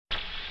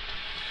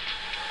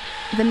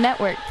the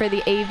network for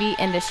the AV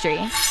industry.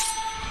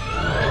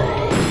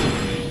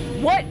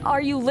 What are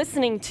you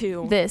listening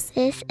to? This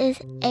is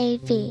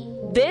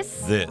AV.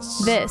 This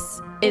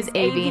is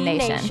AV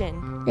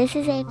Nation. This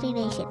is AV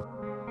Nation.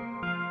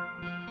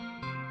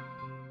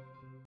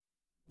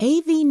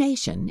 AV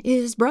Nation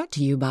is brought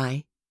to you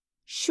by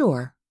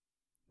Shure,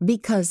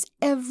 because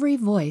every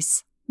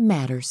voice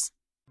matters.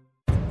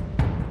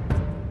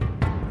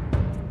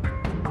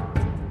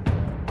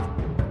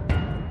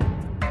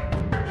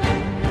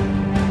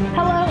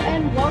 Hello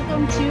and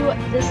welcome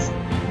to this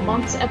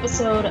month's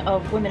episode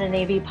of Women in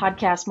AV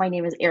podcast. My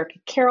name is Erica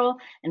Carroll,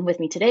 and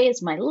with me today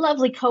is my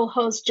lovely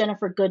co-host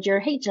Jennifer Goodyear.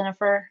 Hey,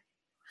 Jennifer.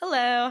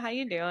 Hello, how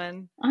you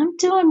doing? I'm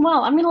doing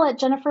well. I'm going to let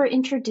Jennifer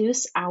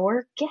introduce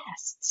our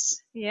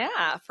guests.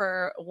 Yeah,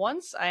 for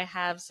once I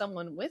have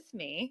someone with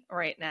me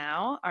right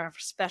now, our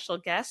special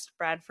guest,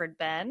 Bradford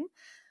Ben.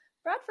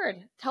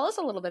 Bradford, tell us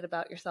a little bit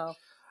about yourself.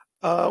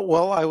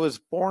 Well, I was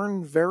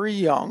born very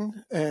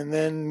young and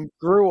then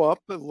grew up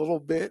a little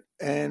bit,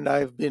 and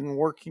I've been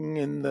working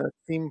in the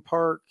theme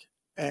park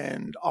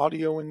and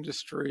audio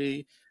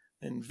industry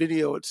and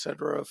video,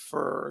 etc.,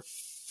 for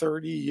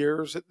 30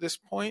 years at this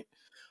point.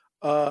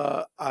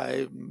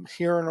 I'm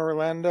here in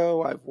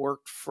Orlando. I've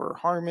worked for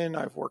Harman.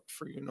 I've worked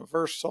for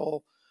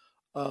Universal.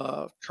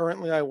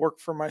 Currently, I work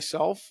for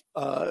myself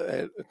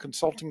at a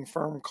consulting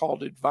firm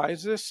called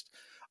Advisist.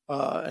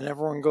 And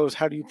everyone goes,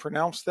 how do you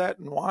pronounce that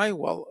and why?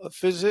 Well, a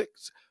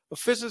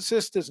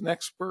physicist is an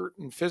expert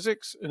in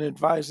physics, an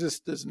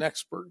advisist is an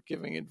expert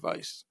giving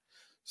advice.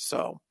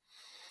 So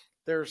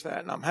there's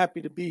that. And I'm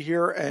happy to be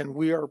here. And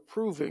we are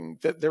proving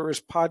that there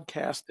is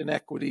podcast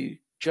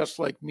inequity, just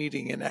like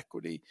meeting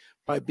inequity,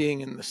 by being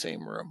in the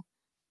same room.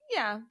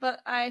 Yeah, but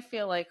I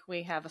feel like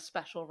we have a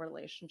special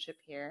relationship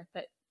here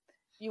that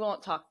you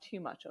won't talk too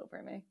much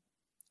over me.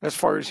 As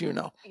far as you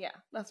know. Yeah,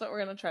 that's what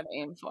we're going to try to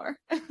aim for.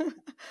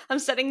 I'm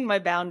setting my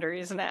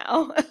boundaries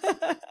now.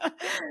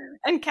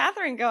 And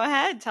Catherine, go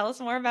ahead. Tell us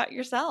more about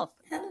yourself.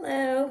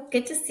 Hello.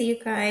 Good to see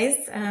you guys.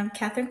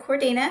 Catherine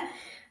Cordina.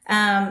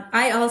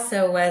 I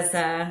also was,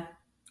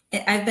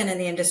 I've been in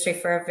the industry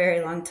for a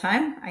very long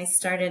time. I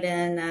started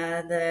in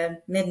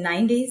the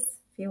mid-90s,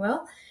 if you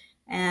will.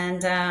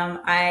 And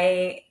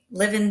I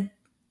live in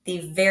the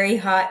very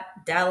hot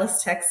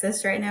Dallas,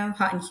 Texas right now,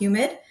 hot and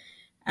humid.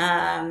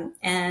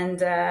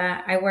 And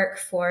I work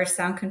for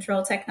Sound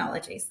Control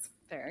Technologies.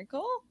 Very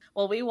cool.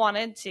 Well, we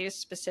wanted to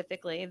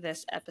specifically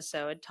this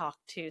episode talk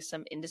to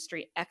some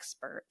industry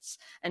experts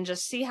and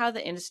just see how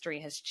the industry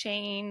has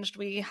changed.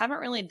 We've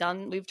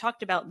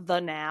talked about the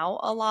now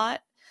a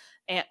lot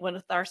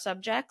with our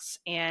subjects.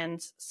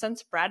 And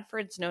since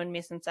Bradford's known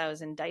me since I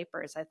was in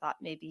diapers, I thought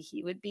maybe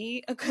he would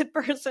be a good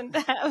person to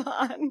have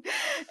on.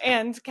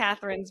 And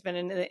Catherine's been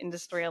in the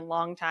industry a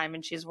long time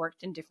and she's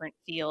worked in different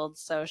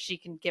fields, so she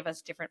can give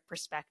us different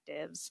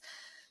perspectives.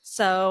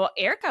 So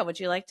Erica, would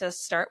you like to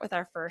start with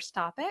our first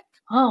topic?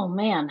 Oh,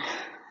 man.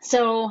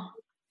 So,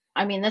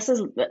 I mean, this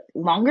is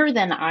longer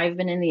than I've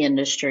been in the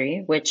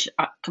industry, which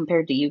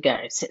compared to you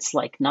guys, it's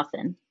like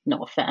nothing. No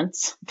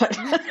offense. But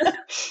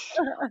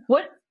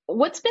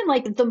what's been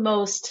like the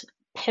most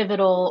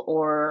pivotal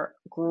or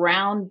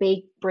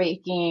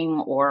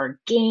groundbreaking or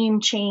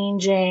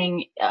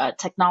game-changing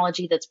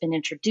technology that's been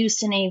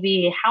introduced in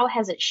AV? How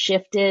has it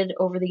shifted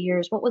over the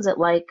years? What was it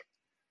like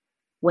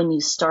when you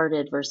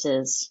started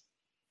versus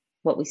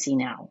what we see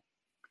now?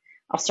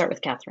 I'll start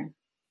with Catherine.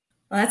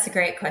 Well, that's a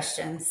great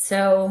question.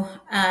 So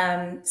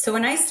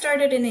when I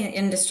started in the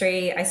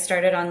industry, I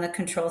started on the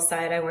control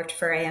side. I worked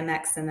for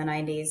AMX in the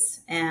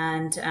 90s.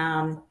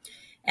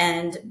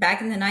 And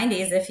back in the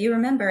 90s, if you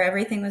remember,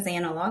 everything was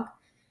analog.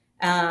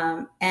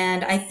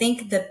 And I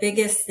think the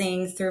biggest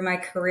thing through my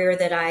career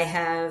that I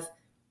have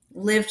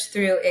lived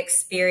through,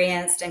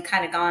 experienced, and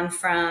kind of gone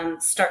from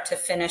start to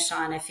finish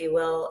on, if you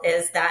will,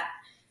 is that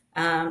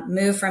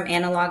move from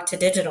analog to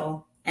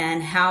digital,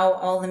 and how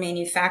all the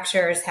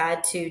manufacturers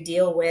had to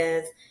deal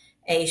with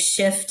a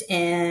shift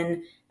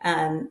in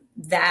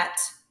that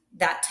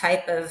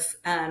type of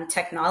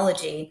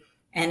technology.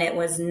 And it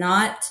was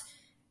not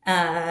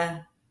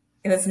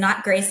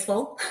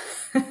graceful.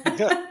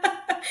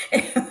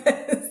 It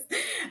was,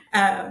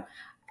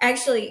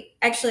 actually,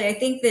 I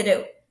think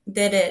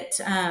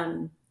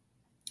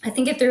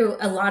it threw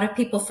a lot of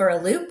people for a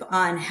loop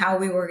on how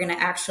we were going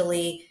to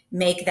actually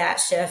make that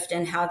shift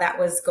and how that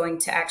was going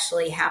to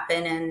actually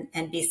happen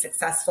and be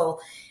successful.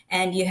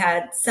 And you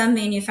had some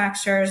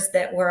manufacturers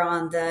that were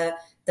on the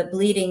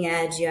bleeding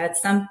edge. You had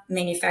some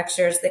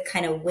manufacturers that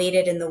kind of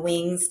waited in the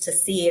wings to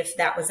see if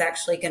that was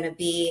actually going to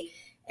be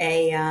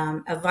a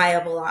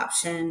viable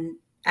option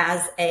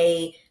as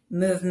a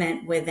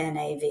movement within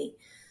AV.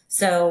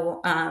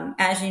 So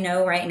as you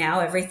know, right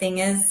now, everything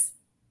is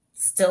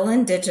still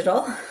in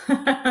digital.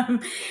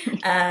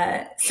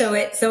 So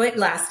it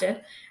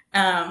lasted.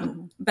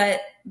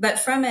 But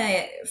from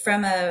a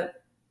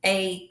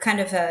kind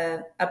of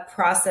a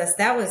process,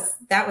 that was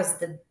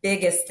the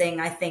biggest thing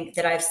I think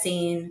that I've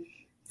seen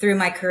through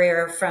my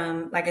career,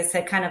 from, like I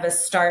said, kind of a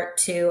start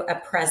to a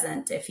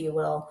present, if you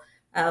will,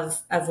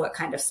 of what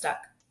kind of stuck.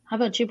 How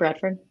about you,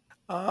 Bradford?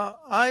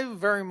 I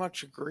very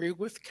much agree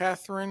with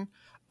Catherine.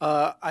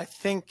 I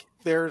think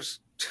there's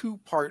two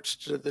parts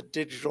to the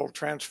digital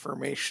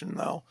transformation,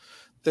 though.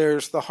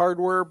 There's the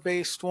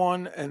hardware-based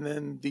one, and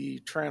then the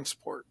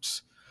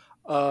transports.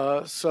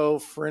 So,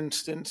 for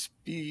instance,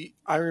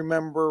 I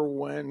remember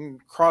when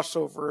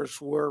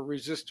crossovers were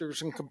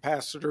resistors and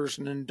capacitors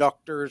and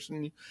inductors,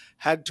 and you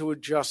had to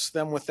adjust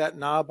them with that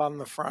knob on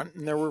the front,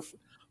 and there were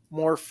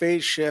more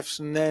phase shifts,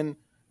 and then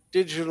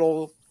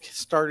digital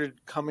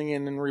started coming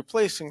in and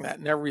replacing that,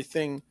 and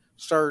everything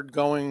started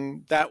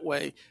going that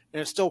way.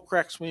 And it still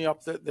cracks me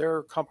up that there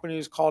are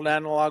companies called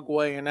Analog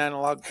Way and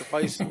Analog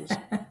Devices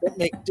that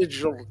make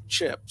digital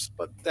chips,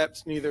 but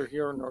that's neither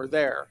here nor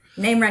there.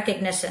 Name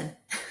recognition.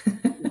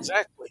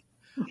 Exactly.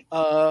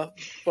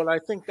 But I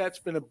think that's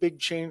been a big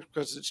change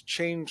because it's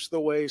changed the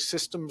way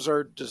systems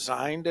are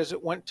designed as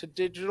it went to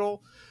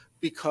digital,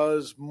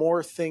 because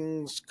more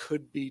things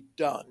could be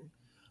done.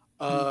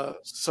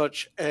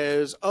 Such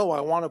as, I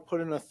want to put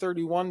in a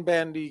 31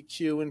 band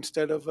EQ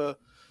instead of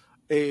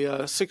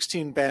a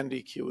 16 band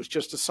EQ. It's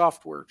just a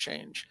software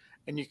change,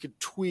 and you could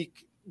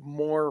tweak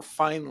more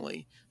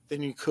finely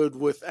than you could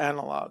with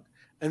analog.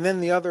 And then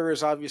the other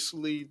is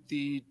obviously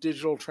the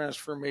digital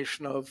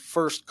transformation of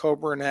first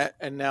CobraNet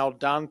and now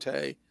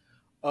Dante,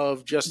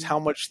 of just how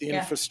much the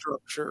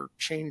infrastructure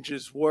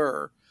changes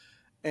were.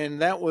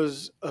 And that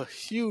was a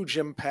huge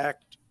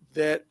impact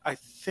that I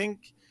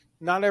think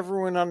not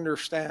everyone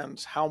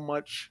understands how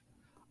much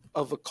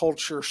of a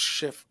culture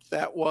shift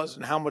that was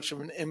and how much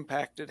of an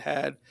impact it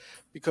had,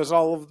 because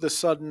all of a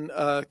sudden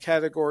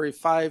category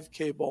 5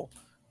 cable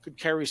could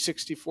carry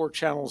 64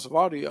 channels of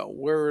audio,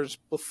 whereas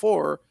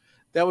before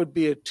that would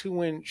be a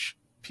 2-inch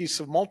piece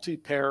of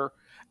multi-pair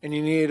and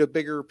you needed a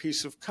bigger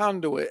piece of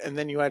conduit, and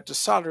then you had to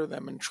solder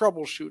them and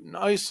troubleshoot and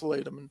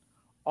isolate them and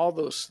all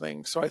those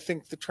things. So I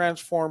think the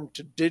transform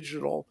to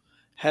digital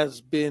has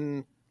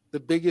been the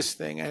biggest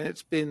thing, and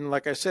it's been,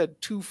 like I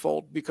said,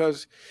 twofold,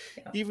 because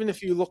even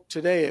if you look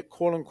today at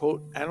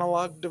quote-unquote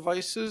analog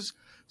devices,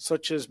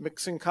 such as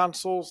mixing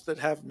consoles that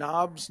have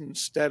knobs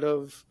instead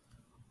of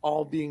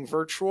all being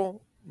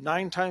virtual,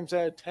 9 times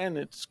out of 10,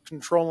 it's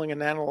controlling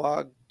an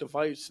analog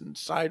device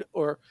inside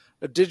or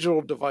a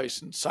digital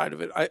device inside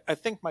of it. I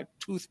think my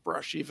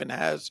toothbrush even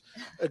has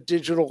a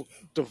digital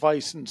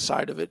device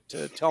inside of it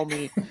to tell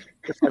me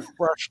if I've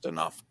brushed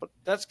enough, but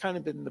that's kind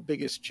of been the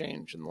biggest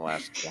change in the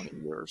last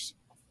 20 years.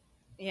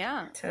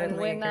 Yeah.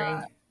 Totally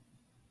And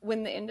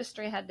when the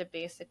industry had to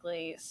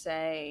basically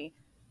say,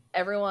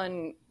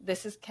 everyone,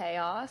 this is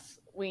chaos,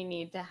 we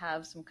need to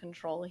have some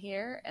control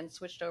here, and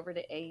switched over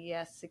to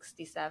AES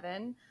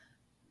 67,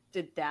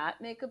 did that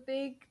make a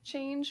big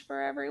change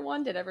for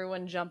everyone? Did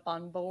everyone jump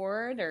on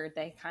board, or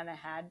they kind of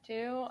had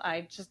to?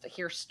 I just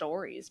hear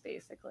stories,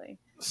 basically.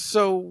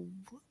 So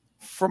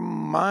from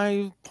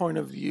my point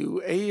of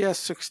view, AES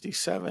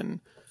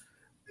 67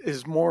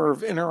 is more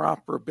of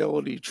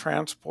interoperability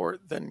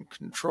transport than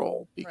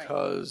control,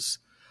 because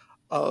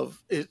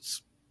of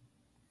its,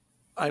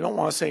 I don't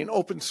want to say an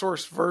open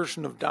source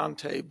version of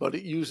Dante, but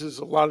it uses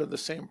a lot of the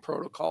same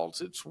protocols.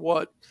 It's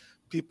what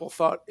people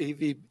thought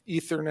Ethernet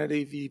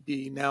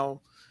AVB,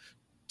 now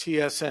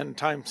TSN,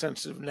 time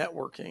sensitive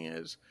networking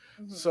is.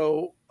 Mm-hmm.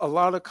 So a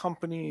lot of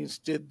companies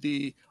did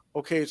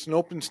it's an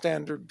open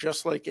standard,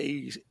 just like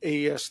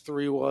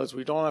AES3 was.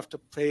 We don't have to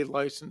pay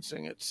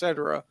licensing,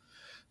 etc.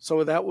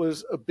 So that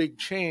was a big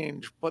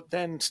change. But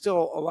then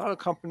still, a lot of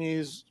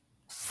companies,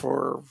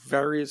 for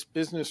various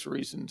business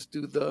reasons,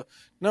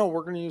 no,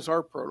 we're going to use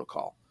our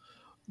protocol.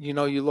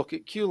 You look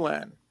at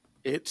QLAN,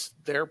 it's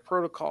their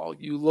protocol.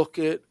 You look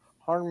at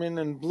Harman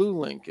and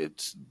BlueLink,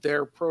 it's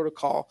their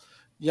protocol.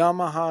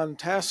 Yamaha and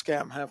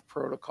Tascam have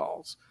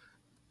protocols.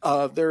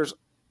 There's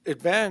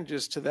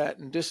advantages to that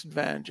and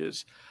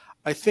disadvantages.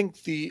 I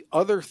think the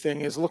other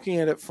thing is looking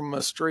at it from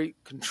a straight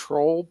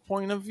control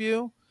point of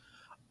view.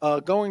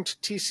 Going to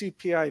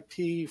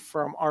TCP/IP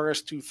from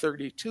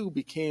RS-232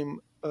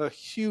 became a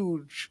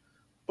huge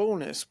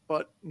bonus,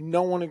 but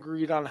no one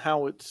agreed on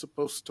how it's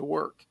supposed to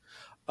work.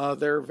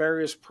 There are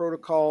various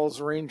protocols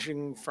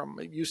ranging from,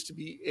 it used to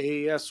be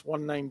AES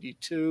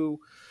 192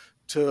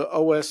 to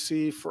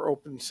OSC for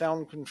open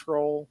sound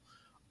control,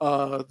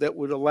 that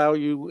would allow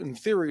you, in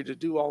theory, to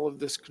do all of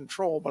this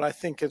control. But I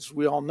think, as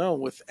we all know,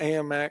 with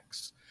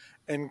AMX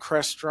and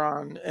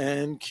Crestron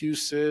and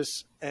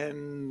QSYS,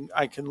 and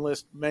I can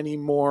list many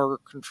more,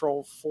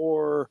 Control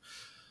 4,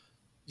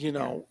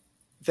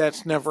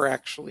 that's never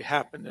actually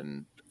happened.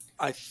 And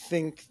I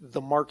think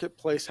the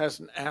marketplace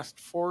hasn't asked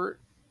for it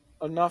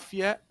enough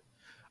yet.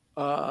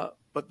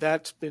 But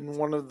that's been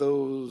one of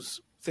those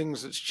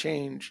things that's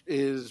changed,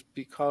 is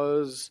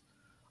because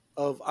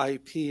of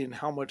IP and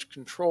how much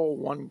control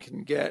one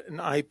can get,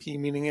 and IP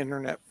meaning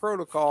Internet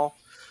Protocol,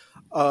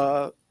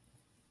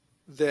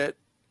 that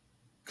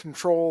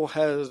control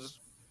has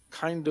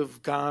kind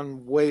of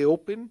gone way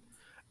open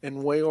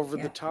and way over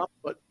the top,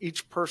 but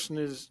each person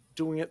is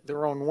doing it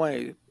their own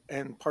way.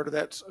 And part of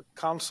that, a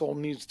console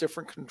needs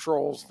different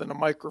controls than a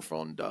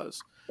microphone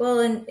does. Well,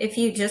 and if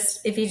you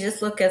just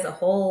look as a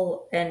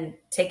whole and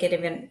take it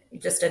even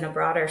just in a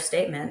broader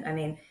statement, I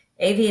mean,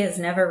 AV has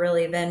never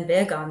really been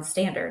big on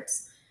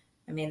standards.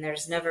 I mean,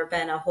 there's never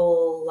been a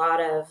whole lot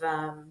of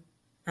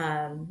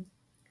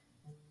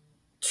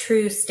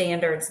true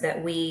standards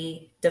that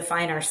we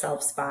define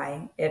ourselves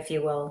by, if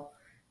you will.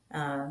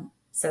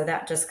 So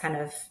that just kind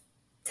of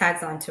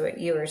tags on to what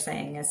you were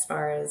saying as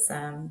far as,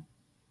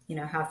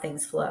 how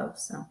things flow.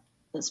 So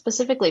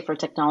specifically for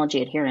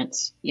technology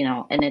adherence,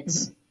 and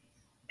it's,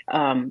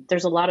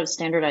 there's a lot of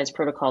standardized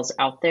protocols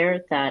out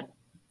there that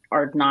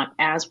are not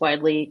as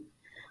widely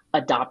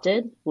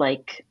adopted,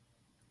 like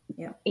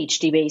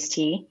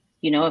HDBaseT.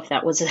 If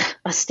that was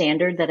a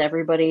standard that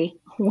everybody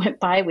went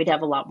by, we'd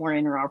have a lot more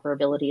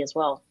interoperability as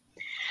well.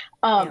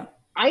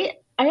 I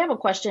have a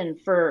question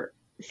for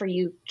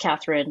you,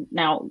 Catherine,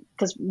 now,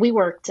 because we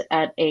worked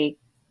at a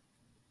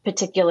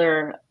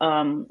particular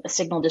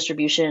signal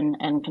distribution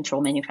and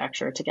control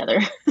manufacturer together.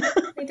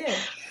 We did.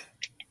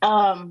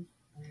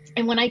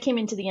 And when I came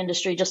into the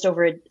industry just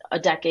over a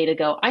decade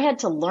ago, I had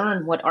to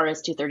learn what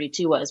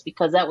RS-232 was,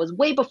 because that was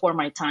way before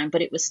my time,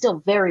 but it was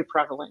still very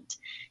prevalent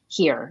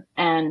here.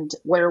 And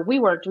where we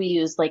worked, we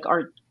used like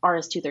our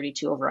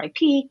RS-232 over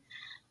IP.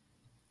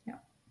 Yeah.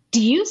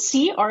 Do you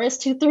see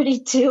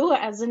RS-232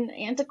 as an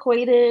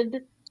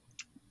antiquated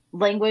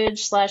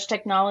language /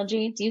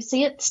 technology? Do you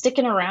see it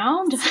sticking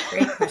around? That's a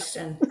great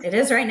question. It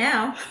is right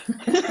now.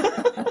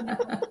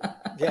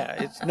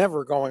 Yeah, it's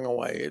never going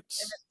away.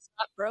 It's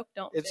not broke,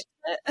 don't fix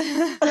it.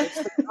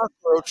 It's the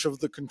cockroach of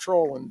the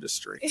control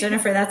industry.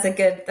 Jennifer, that's a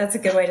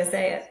good way to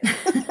say it.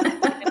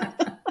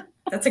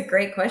 That's a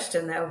great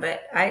question though,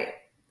 but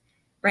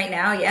right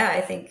now,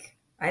 I think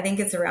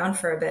it's around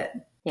for a bit.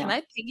 Yeah. Can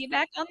I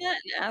piggyback on that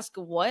and ask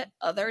what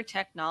other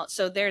technology?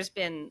 So there's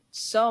been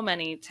so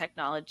many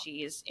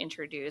technologies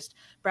introduced.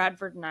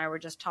 Bradford and I were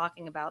just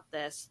talking about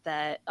this,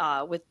 that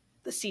with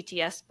the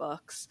CTS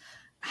books,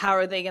 how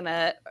are they going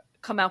to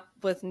come out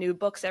with new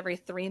books every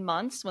 3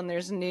 months when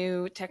there's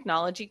new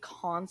technology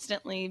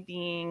constantly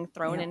being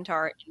thrown into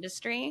our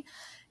industry?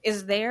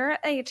 Is there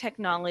a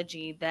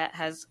technology that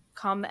has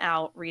come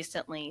out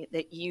recently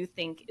that you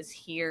think is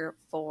here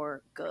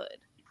for good?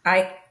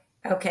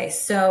 Okay,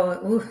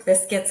 so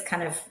this gets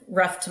kind of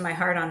rough to my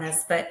heart on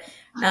this, but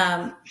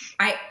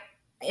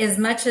as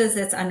much as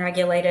it's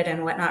unregulated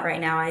and whatnot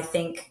right now, I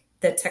think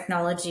the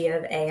technology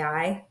of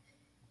AI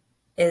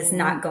is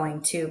not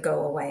going to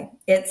go away.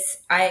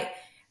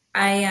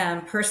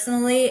 I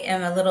personally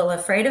am a little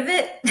afraid of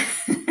it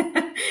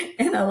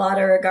in a lot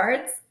of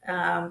regards,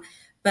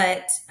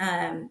 but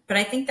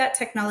I think that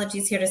technology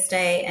is here to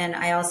stay, and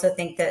I also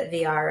think that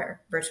VR,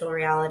 virtual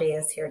reality,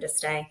 is here to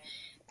stay.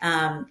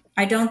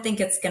 I don't think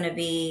it's going to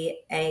be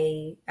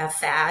a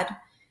fad.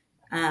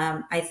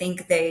 I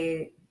think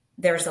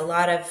there's a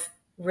lot of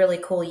really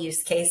cool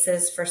use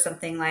cases for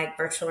something like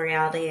virtual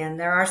reality, and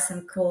there are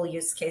some cool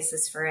use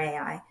cases for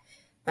AI.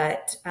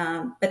 But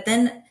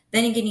then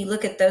again, you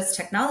look at those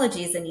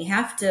technologies and you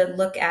have to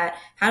look at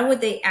how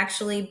would they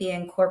actually be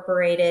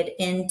incorporated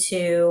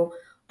into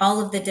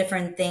all of the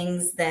different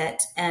things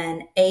that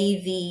an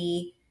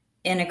AV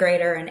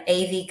integrator, an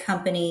AV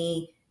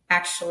company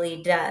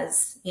actually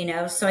does,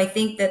 So I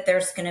think that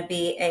there's going to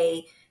be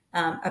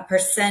a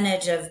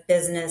percentage of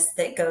business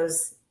that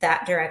goes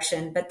that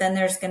direction, but then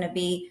there's going to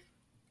be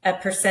a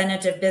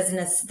percentage of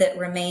business that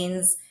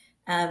remains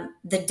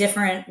the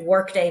different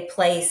workday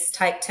place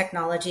type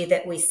technology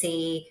that we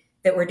see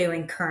that we're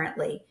doing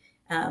currently.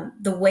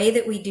 The way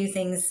that we do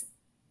things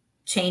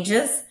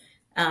changes,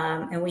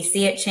 and we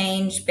see it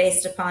change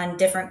based upon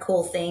different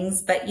cool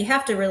things, but you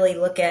have to really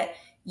look at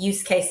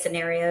use case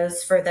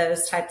scenarios for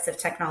those types of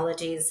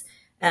technologies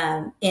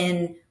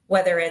in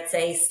whether it's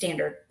a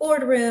standard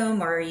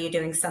boardroom or are you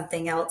doing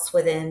something else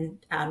within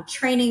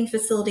training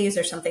facilities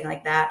or something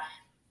like that.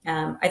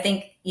 I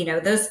think,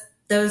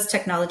 those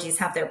technologies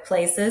have their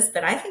places,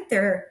 but I think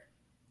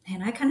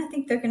I kind of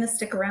think they're going to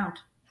stick around.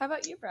 How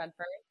about you,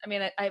 Bradford? I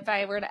mean, if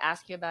I were to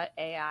ask you about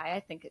AI, I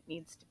think it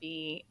needs to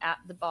be at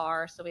the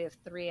bar. So we have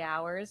 3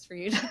 hours for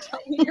you to tell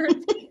me your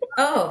opinion.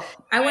 Oh,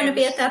 I want to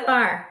be at that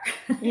bar.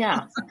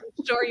 Yeah.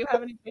 I'm sure you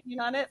have an opinion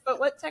on it, but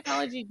what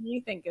technology do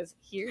you think is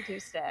here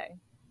to stay?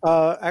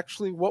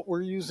 Actually, what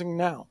we're using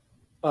now,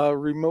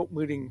 remote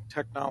meeting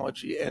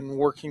technology and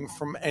working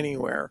from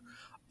anywhere.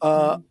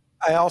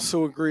 I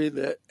also agree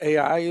that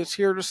AI is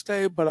here to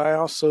stay, but I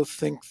also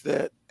think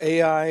that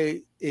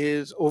AI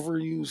is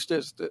overused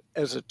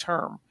as a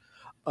term.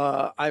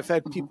 I've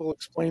had people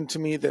explain to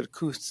me that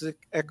acoustic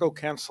echo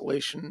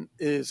cancellation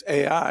is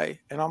AI,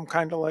 and I'm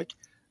kind of like,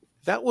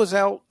 that was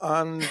out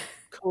on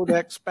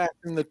codecs back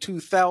in the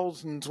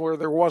 2000s where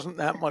there wasn't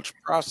that much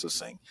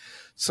processing.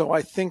 So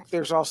I think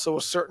there's also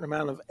a certain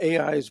amount of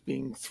AIs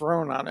being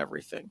thrown on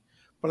everything.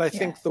 But I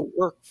think the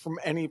work from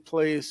any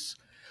place,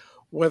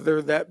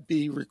 whether that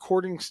be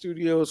recording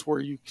studios where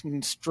you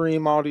can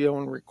stream audio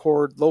and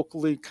record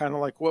locally, kind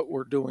of like what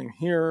we're doing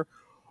here,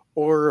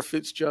 or if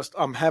it's just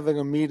I'm having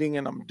a meeting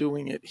and I'm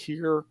doing it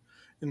here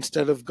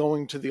instead of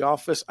going to the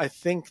office, I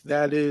think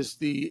that is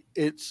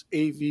it's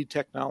AV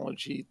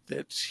technology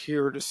that's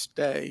here to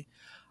stay.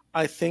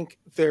 I think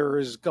there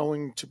is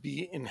going to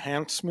be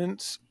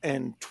enhancements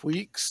and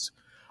tweaks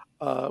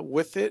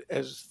with it,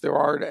 as there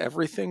are to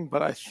everything.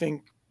 But I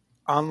think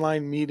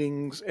online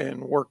meetings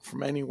and work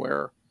from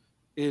anywhere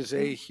is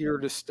a here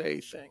to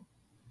stay thing.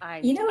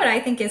 You know what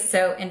I think is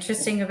so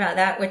interesting about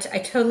that, which I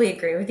totally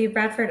agree with you,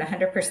 Bradford,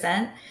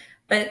 100%.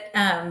 But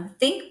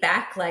think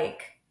back I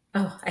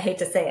hate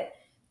to say it,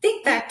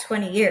 think back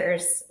 20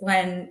 years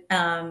when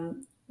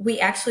we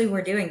actually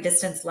were doing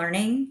distance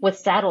learning. With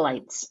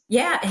satellites.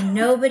 Yeah. And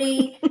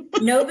nobody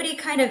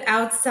kind of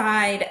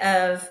outside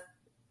of,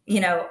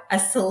 a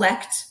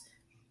select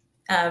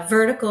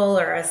vertical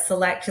or a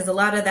select, because a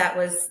lot of that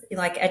was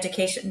like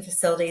education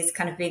facilities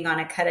kind of being on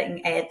a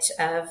cutting edge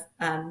of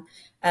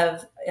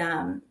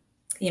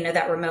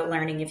that remote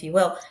learning, if you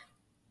will.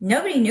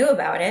 Nobody knew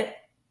about it,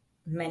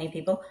 many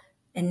people.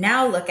 And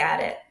now look at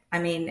it. I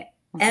mean,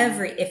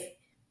 if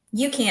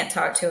you can't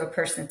talk to a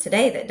person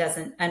today that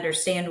doesn't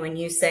understand when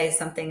you say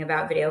something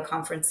about video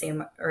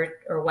conferencing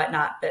or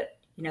whatnot, but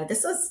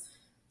this was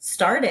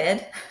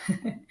started,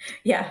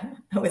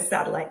 with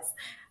satellites,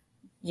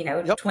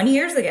 20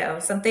 years ago,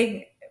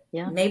 something,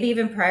 maybe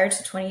even prior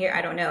to 20 years.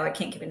 I don't know. I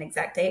can't give an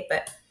exact date,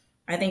 but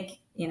I think,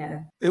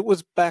 it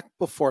was back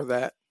before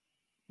that.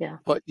 Yeah.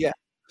 But yeah,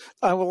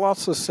 I will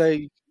also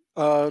say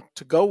to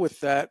go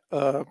with that,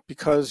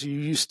 because you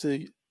used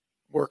to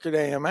work at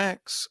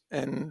AMX,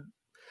 and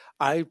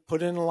I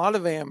put in a lot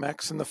of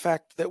AMX, and the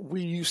fact that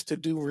we used to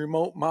do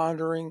remote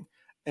monitoring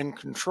and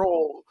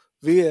control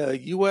via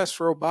US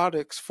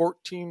Robotics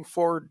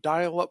 14.4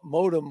 dial-up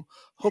modem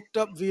hooked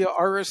up via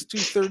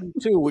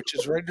RS-232, which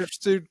is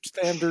registered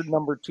standard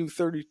number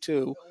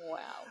 232. Wow.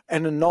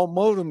 And a null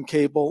modem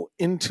cable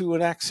into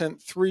an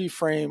Accent 3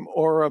 frame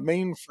or a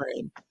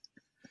mainframe.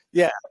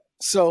 Yeah.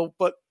 So,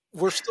 but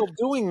we're still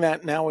doing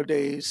that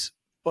nowadays,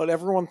 but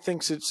everyone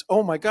thinks it's,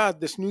 oh my God,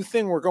 this new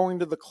thing, we're going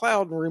to the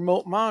cloud and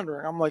remote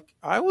monitoring. I'm like,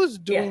 I was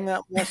doing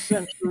that last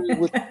century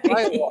with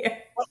dial-up.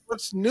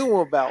 What's new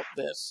about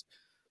this?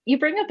 You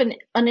bring up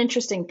an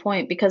interesting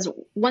point, because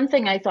one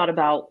thing I thought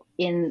about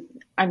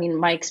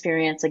my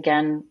experience,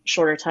 again,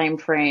 shorter time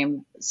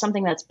frame,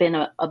 something that's been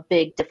a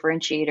big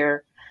differentiator.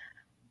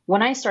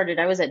 When I started,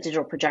 I was at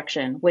Digital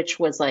Projection, which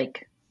was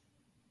like,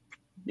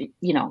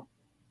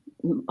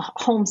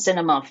 home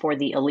cinema for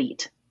the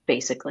elite,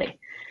 basically.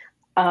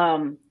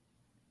 And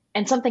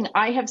something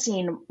I have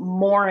seen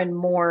more and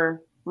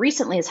more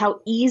recently is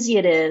how easy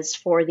it is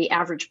for the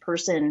average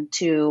person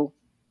to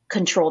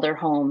control their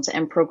homes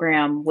and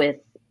program with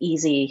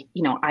easy,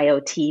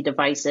 IoT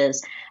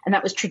devices. And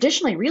that was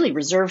traditionally really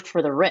reserved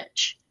for the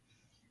rich.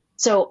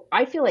 So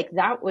I feel like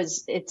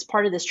it's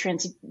part of this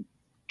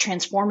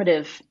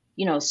transformative,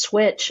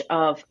 switch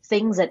of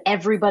things that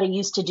everybody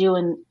used to do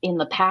in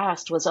the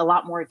past was a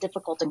lot more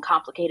difficult and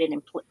complicated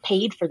and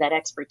paid for that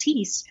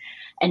expertise.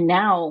 And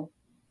now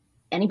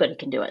anybody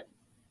can do it.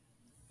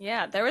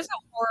 Yeah, there was a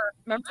horror.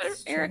 Remember,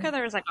 Erica?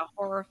 There was like a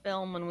horror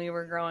film when we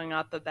were growing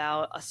up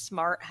about a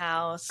smart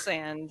house,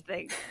 and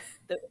they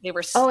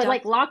were stuck. Oh, it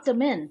like locked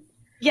them in.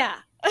 Yeah,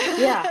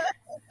 yeah.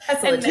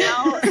 And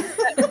now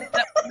that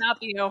would not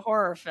be a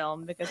horror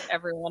film because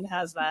everyone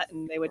has that,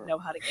 and they would know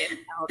how to get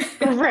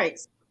out. Right.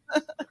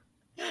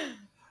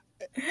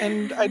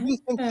 And I do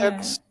think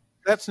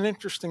that's an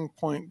interesting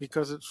point,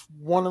 because it's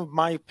one of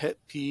my pet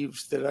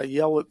peeves that I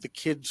yell at the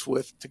kids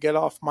with to get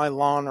off my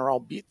lawn or I'll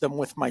beat them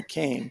with my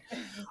cane,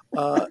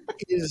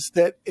 is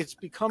that it's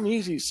become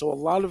easy. So a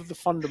lot of the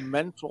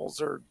fundamentals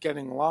are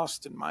getting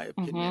lost, in my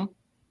opinion,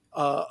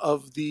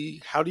 of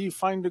the how do you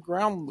find a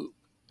ground loop?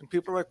 And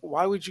people are like,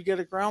 why would you get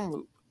a ground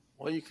loop?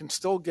 Well, you can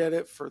still get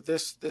it for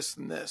this, this,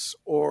 and this.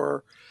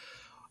 Or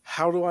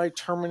how do I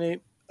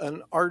terminate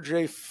an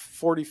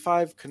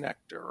RJ45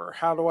 connector, or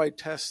how do I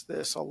test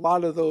this? A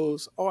lot of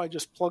those, I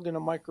just plug in a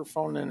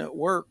microphone and it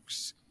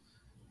works,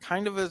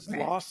 kind of has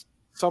lost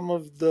some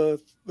of the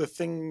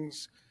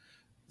things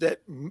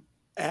that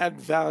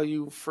add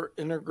value for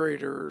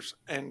integrators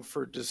and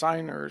for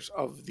designers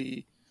of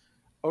the,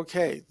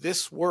 okay,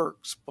 this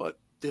works, but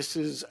this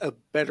is a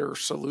better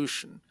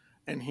solution,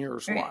 and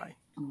here's why.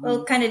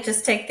 Well, kind of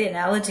just take the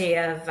analogy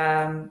of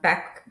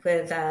back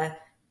with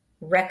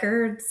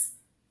records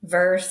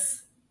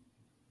versus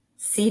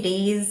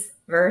CDs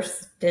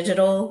versus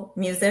digital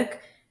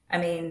music. I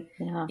mean,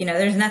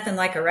 there's nothing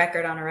like a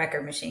record on a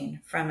record machine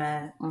from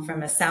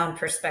a sound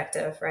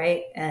perspective,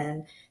 right?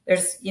 And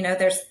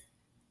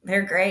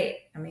they're great.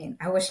 I mean,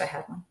 I wish I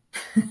had one.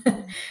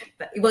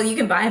 But you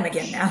can buy them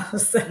again now.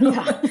 So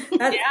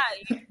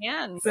you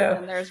can. So,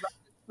 and there's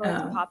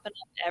popping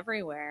up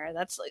everywhere.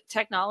 That's like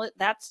technology.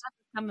 That's stuff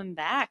coming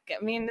back.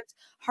 I mean, it's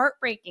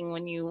heartbreaking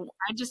when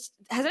has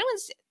anyone,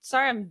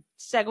 sorry, I'm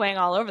segueing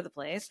all over the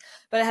place,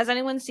 but has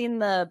anyone seen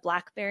the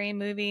BlackBerry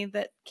movie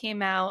that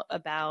came out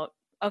about,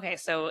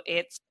 so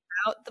it's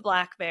about the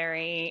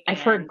BlackBerry.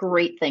 I've heard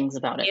great things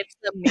about it. It's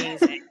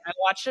amazing. I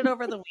watched it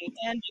over the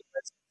weekend.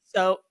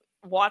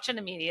 watch it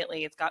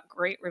immediately. It's got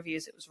great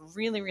reviews. It was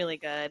really, really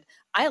good.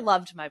 I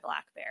loved my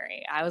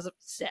BlackBerry. I was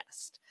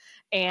obsessed.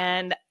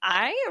 And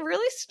I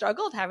really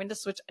struggled having to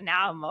switch.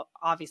 Now I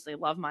obviously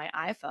love my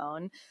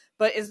iPhone,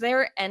 but is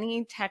there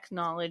any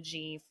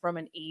technology from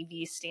an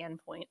AV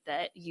standpoint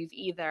that you've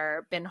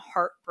either been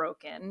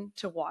heartbroken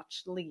to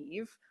watch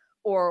leave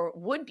or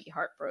would be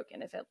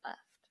heartbroken if it left?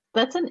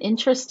 That's an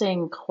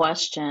interesting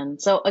question.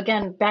 So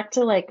again, back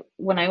to like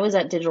when I was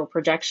at Digital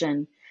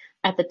Projection,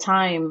 at the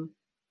time,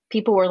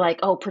 people were like,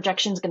 oh,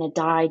 projection's going to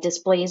die,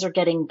 displays are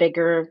getting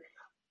bigger.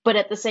 But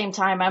at the same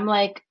time, I'm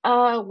like,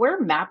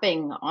 we're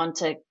mapping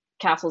onto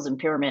castles and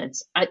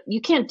pyramids. You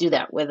can't do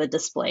that with a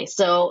display.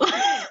 So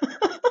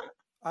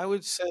I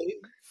would say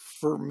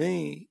for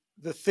me,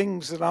 the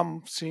things that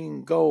I'm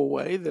seeing go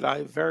away that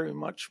I very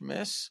much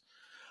miss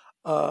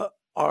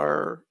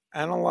are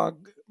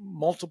analog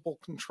multiple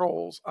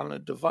controls on a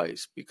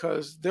device,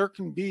 because there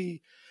can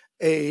be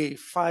a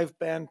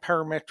 5-band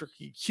parametric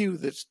EQ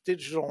that's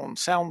digital and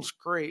sounds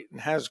great and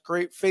has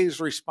great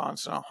phase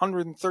response and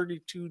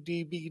 132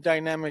 dB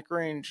dynamic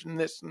range and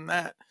this and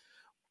that.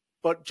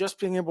 But just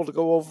being able to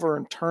go over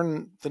and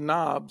turn the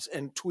knobs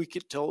and tweak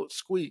it till it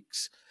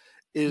squeaks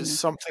is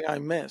something I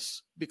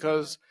miss,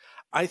 because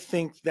I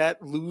think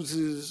that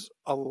loses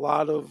a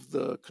lot of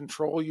the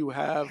control you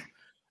have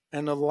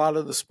and a lot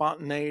of the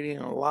spontaneity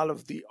and a lot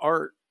of the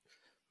art,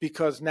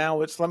 because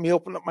now it's let me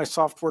open up my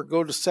software,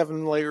 go to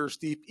 7 layers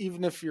deep.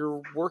 Even if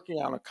you're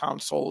working on a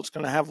console, it's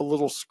going to have a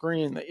little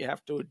screen that you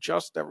have to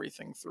adjust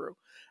everything through.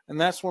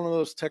 And that's one of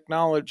those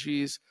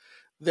technologies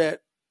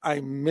that I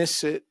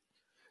miss it,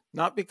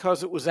 not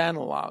because it was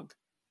analog,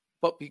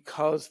 but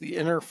because the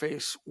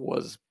interface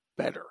was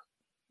better.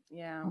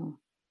 Yeah.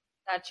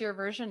 That's your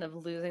version of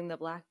losing the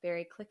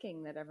BlackBerry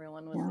clicking that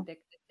everyone was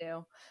addicted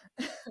to.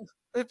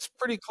 It's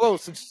pretty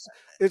close.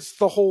 It's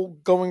the whole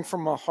going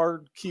from a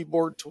hard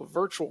keyboard to a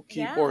virtual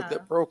keyboard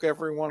that broke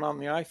everyone on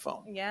the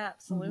iPhone. Yeah,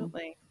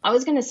 absolutely. I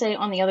was going to say,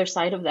 on the other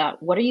side of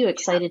that, what are you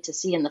excited to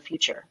see in the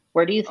future?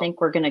 Where do you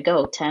think we're going to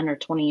go 10 or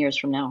 20 years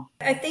from now?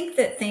 I think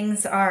that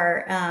things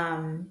are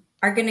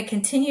going to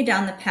continue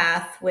down the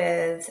path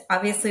with,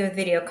 obviously, with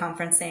video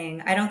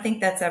conferencing. I don't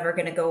think that's ever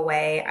going to go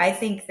away. I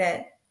think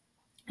that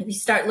if you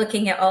start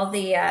looking at all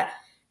the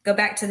go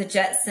back to the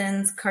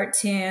Jetsons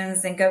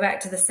cartoons and go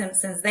back to the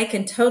Simpsons, they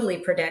can totally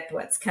predict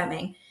what's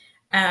coming.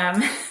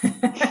 But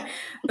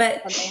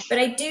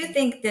I do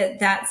think that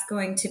that's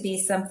going to be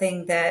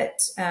something that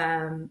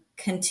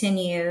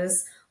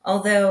continues.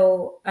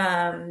 Although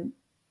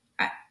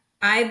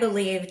I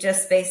believe,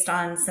 just based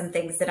on some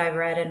things that I've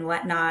read and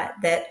whatnot,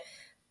 that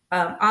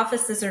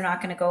offices are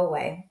not going to go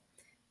away.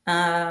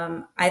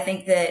 I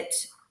think that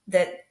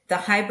the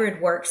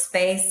hybrid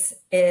workspace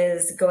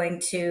is going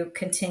to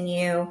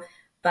continue.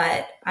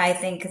 But I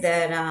think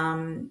that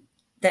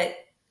that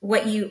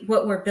what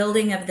we're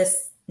building of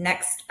this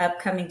next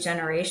upcoming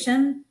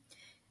generation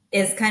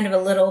is kind of a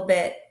little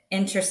bit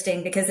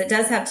interesting, because it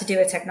does have to do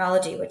with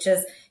technology, which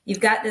is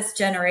you've got this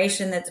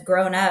generation that's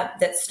grown up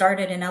that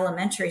started in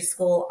elementary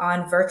school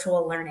on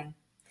virtual learning.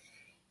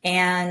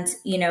 And,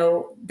 you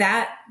know,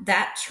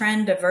 that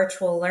trend of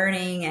virtual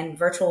learning and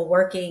virtual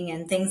working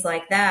and things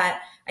like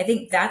that, I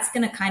think that's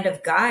going to kind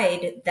of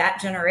guide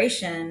that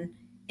generation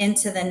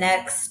into the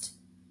next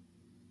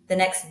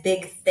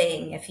big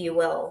thing, if you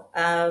will,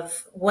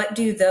 of what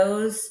do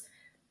those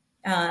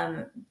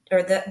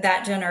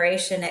that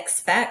generation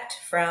expect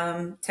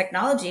from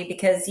technology.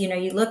 Because, you know,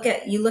 you look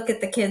at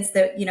the kids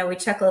that, you know, we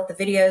chuckle at the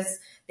videos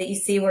that you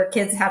see where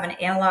kids have an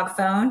analog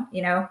phone,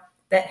 you know,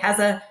 that has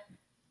a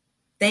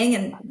thing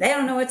and they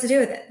don't know what to do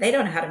with it. They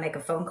don't know how to make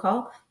a phone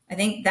call. I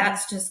think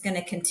that's just going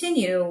to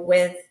continue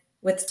with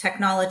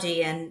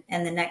technology and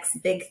the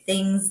next big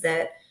things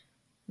that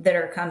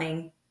are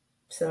coming.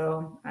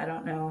 So I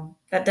don't know.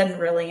 That doesn't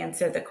really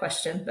answer the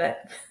question,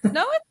 but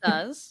no, it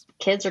does.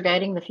 Kids are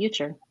guiding the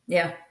future.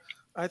 Yeah.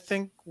 I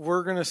think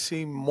we're going to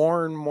see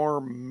more and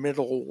more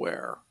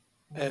middleware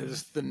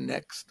as the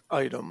next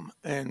item.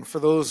 And for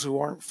those who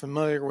aren't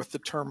familiar with the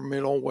term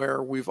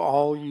middleware, we've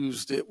all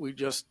used it. We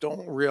just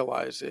don't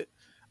realize it.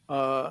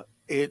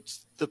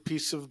 It's the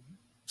piece of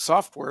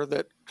software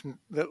that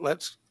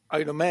lets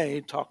item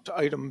A talk to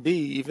item B,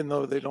 even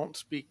though they don't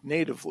speak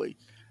natively.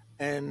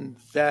 And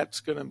that's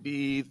going to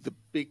be the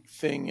big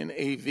thing in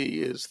AV,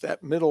 is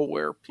that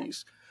middleware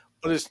piece.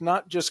 But it's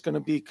not just going to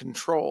be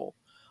control.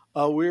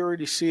 We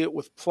already see it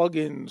with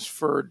plugins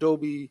for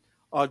Adobe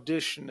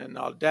Audition and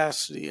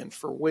Audacity and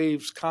for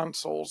Waves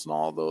consoles and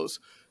all those.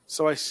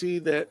 So I see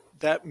that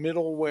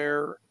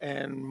middleware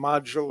and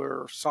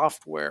modular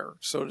software,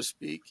 so to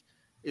speak,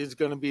 is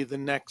going to be the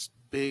next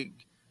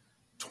big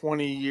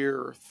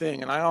 20-year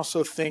thing. And I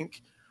also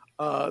think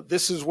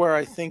this is where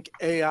I think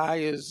AI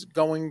is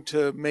going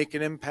to make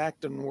an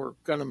impact, and we're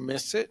going to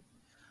miss it,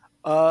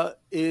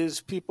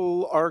 is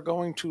people are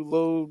going to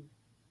load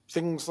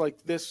things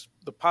like this,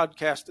 the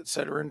podcast, et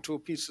cetera, into a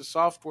piece of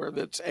software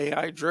that's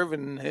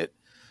AI-driven and hit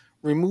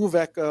remove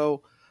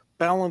echo,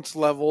 balance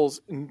levels,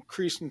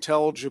 increase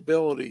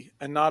intelligibility,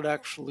 and not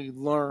actually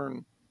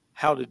learn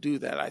how to do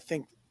that. I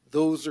think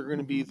those are going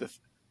to be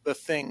the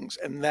things,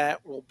 and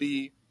that will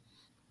be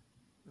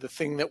the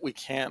thing that we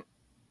can't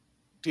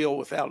deal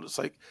without. It's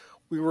like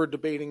we were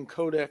debating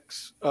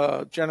codecs.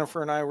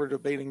 Jennifer and I were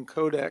debating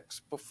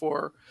codecs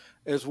before,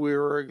 as we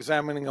were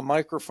examining a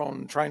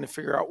microphone, trying to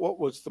figure out what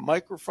was the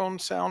microphone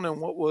sound and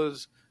what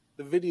was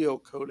the video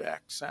codec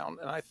sound.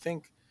 And I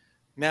think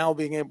now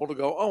being able to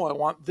go, oh, I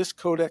want this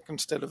codec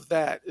instead of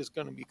that, is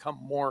going to become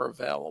more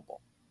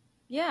available.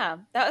 Yeah,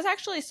 that was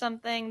actually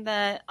something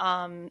that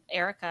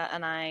Erica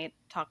and I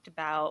talked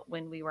about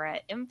when we were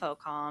at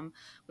InfoComm.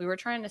 We were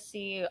trying to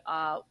see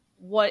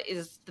what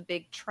is the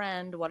big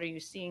trend, what are you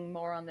seeing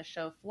more on the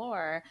show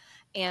floor?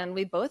 And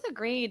we both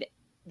agreed,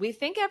 we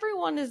think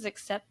everyone is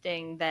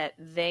accepting that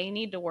they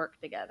need to work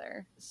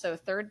together. So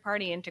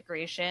third-party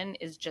integration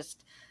is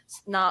just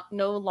no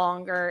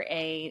longer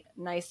a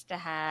nice to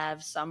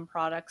have. Some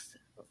products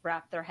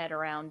wrap their head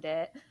around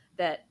it,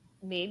 that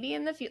maybe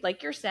in the future,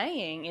 like you're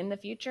saying, in the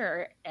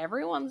future,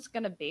 everyone's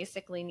going to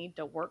basically need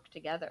to work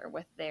together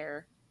with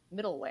their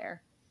middleware.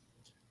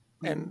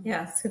 And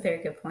yeah, that's a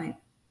very good point.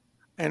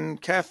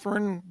 And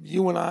Catherine,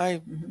 you and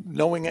I,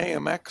 knowing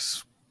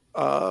AMX,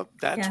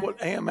 that's what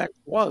AMX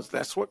was.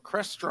 That's what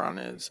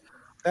Crestron is.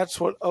 That's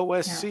what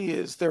OSC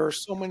is. There are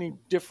so many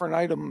different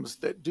items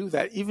that do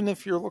that. Even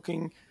if you're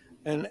looking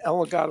at an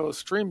Elgato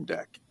Stream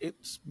Deck,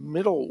 it's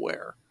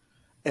middleware.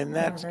 And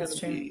that's going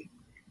to be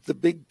the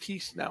big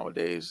piece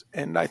nowadays.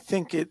 And I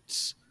think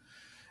it's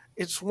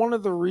one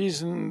of the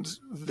reasons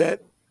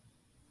that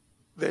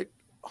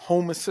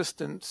home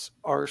assistants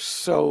are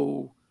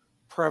so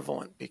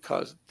prevalent,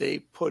 because they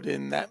put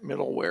in that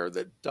middleware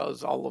that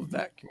does all of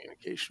that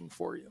communication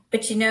for you.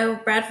 But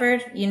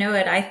Bradford,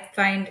 what I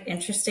find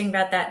interesting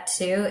about that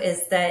too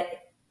is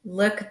that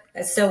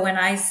so when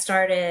I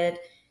started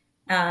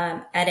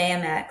at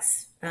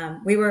AMX,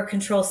 we were a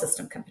control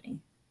system company.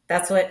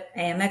 That's what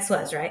AMX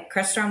was, right?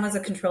 Crestron was a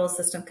control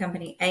system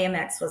company.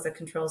 AMX was a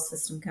control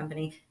system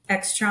company.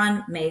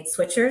 Extron made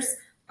switchers.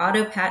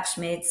 AutoPatch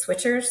made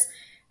switchers.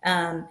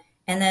 And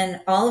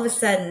then all of a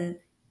sudden,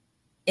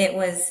 it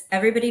was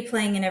everybody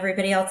playing in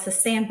everybody else's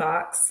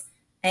sandbox.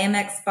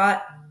 AMX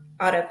bought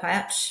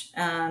AutoPatch.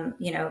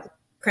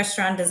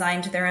 Crestron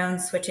designed their own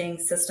switching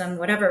system,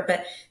 whatever.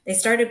 But they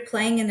started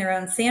playing in their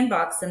own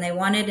sandbox, and they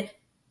wanted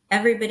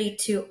everybody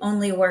to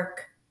only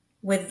work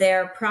with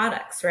their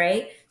products,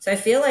 right? So I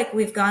feel like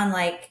we've gone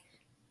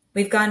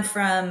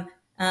from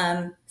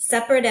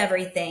separate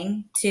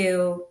everything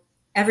to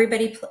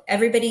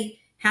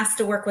everybody has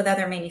to work with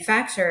other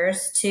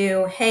manufacturers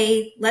to,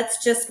 hey,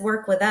 let's just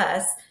work with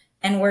us.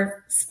 And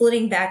we're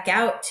splitting back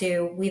out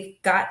to,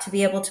 we've got to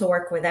be able to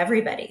work with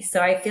everybody. So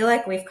I feel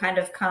like we've kind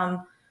of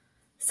come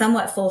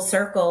somewhat full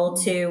circle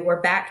to, we're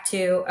back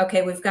to,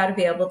 okay, we've got to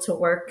be able to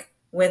work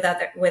with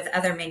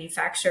other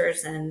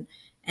manufacturers, and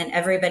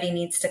everybody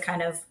needs to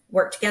kind of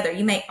work together.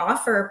 You may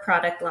offer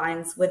product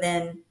lines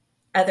within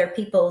other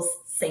people's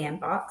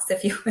sandbox,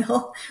 if you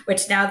will,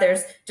 which now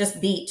there's just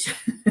beach.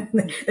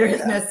 There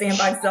is no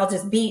sandbox, it's all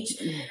just beach.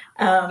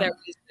 There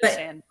is no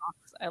sandbox.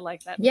 I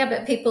like that. Yeah,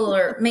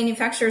 but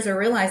manufacturers are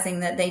realizing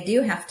that they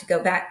do have to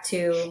go back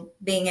to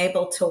being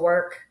able to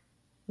work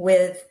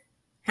with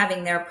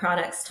having their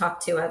products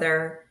talk to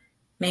other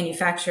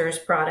manufacturers'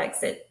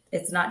 products.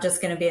 It's not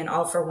just going to be an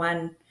all for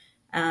one,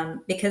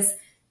 because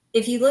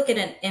if you look at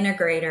an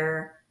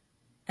integrator,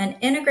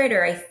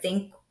 I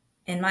think,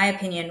 in my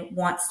opinion,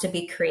 wants to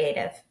be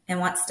creative and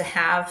wants to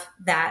have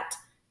that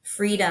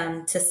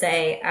freedom to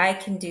say, I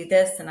can do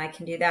this and I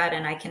can do that,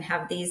 and I can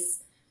have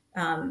these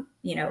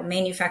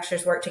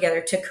manufacturers work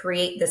together to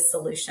create this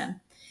solution.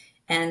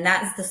 And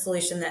that's the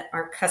solution that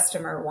our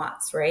customer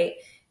wants, right?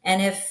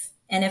 And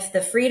if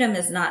the freedom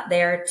is not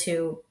there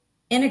to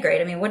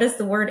integrate, I mean, what does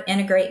the word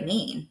integrate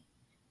mean?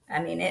 I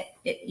mean,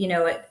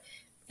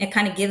 it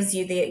kind of gives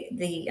you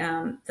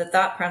the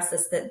thought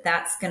process that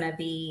that's going to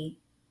be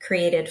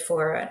created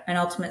for an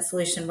ultimate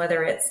solution,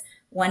 whether it's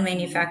one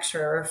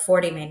manufacturer or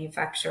 40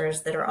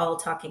 manufacturers that are all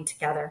talking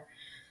together.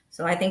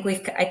 So I think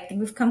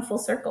we've come full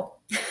circle.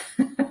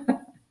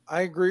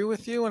 I agree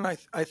with you, and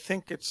I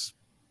think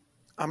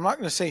I'm not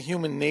going to say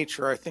human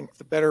nature. I think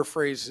the better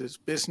phrase is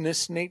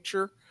business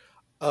nature.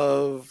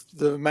 Of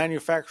the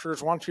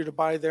manufacturers want you to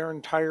buy their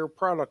entire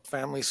product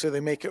family, so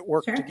they make it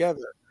work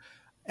together.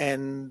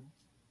 And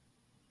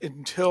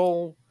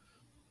until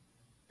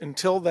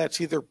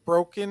that's either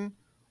broken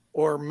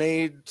or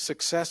made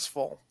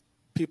successful,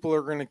 people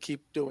are going to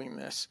keep doing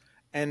this.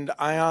 And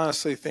I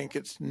honestly think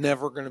it's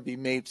never going to be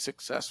made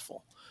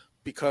successful,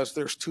 because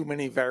there's too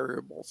many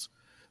variables.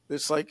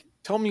 It's like,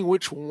 tell me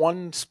which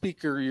one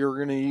speaker you're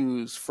going to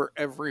use for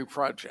every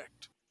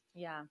project.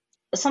 Yeah.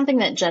 Something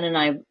that Jen and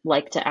I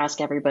like to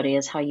ask everybody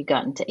is how you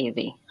got into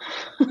AV.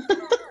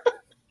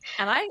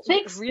 And I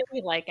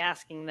really like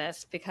asking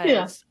this,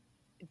 because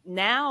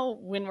now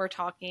when we're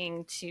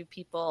talking to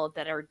people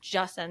that are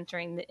just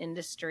entering the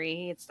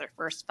industry, it's their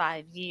first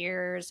 5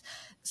 years.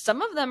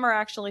 Some of them are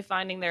actually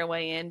finding their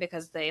way in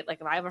because I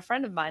have a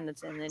friend of mine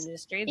that's in the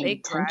industry. They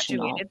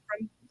graduated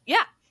from,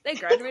 They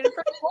graduated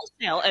from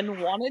wholesale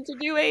and wanted to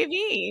do AV.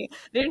 They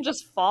didn't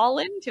just fall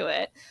into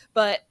it.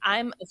 But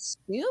I'm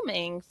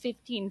assuming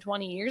 15,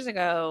 20 years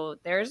ago,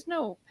 there's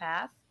no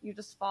path. You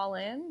just fall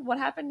in. What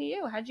happened to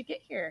you? How'd you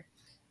get here?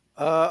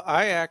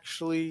 I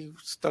actually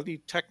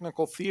studied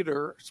technical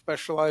theater,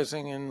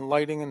 specializing in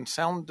lighting and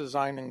sound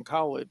design in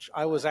college.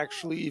 I was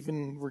actually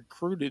even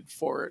recruited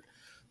for it.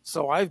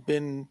 So I've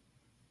been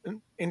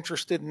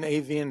interested in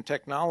AV and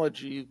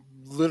technology.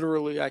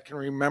 Literally, I can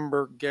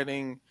remember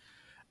getting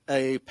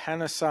a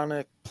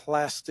Panasonic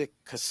plastic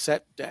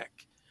cassette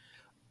deck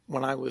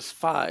when I was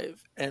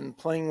 5 and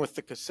playing with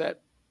the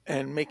cassette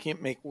and making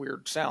it make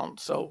weird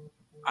sounds. So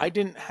I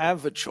didn't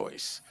have a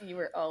choice. You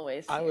were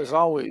always I was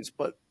always,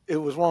 but it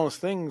was one of those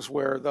things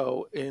where,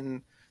 though,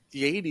 in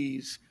the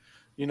 80s,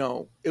 you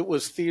know, it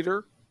was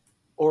theater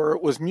or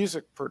it was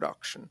music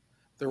production.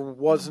 There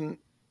wasn't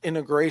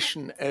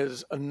integration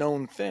as a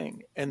known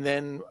thing. And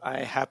then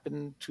I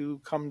happened to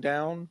come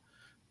down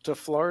to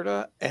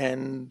Florida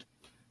and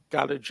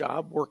got a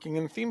job working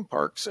in theme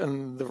parks,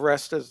 and the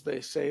rest, as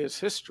they say, is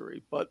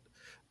history. But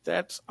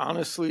that's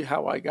honestly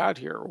how I got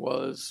here.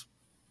 Was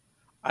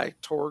I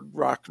toured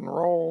rock and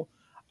roll.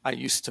 I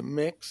used to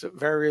mix at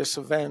various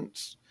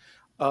events.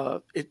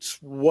 It's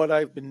what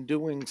I've been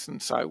doing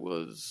since I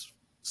was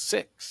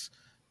 6,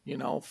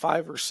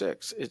 5 or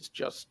 6. It's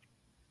just,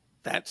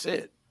 that's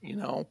it.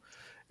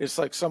 It's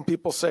like some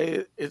people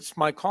say it's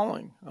my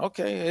calling.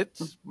 Okay,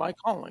 it's my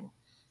calling.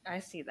 I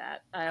see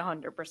that. I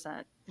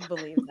 100%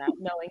 believe that.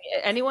 Knowing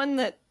anyone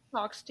that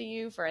talks to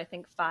you for, I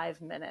think,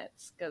 5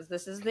 minutes, because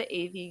this is the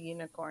AV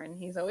unicorn.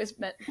 He's always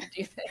meant to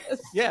do this.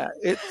 Yeah,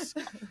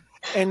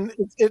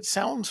 it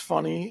sounds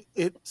funny.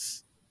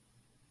 It's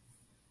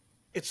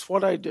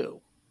what I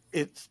do.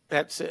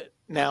 That's it.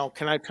 Now,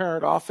 can I turn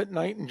it off at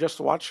night and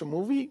just watch a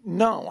movie?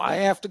 No, I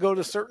have to go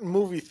to certain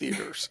movie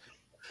theaters.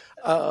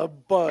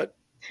 But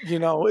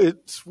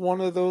it's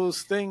one of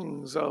those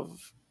things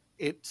of,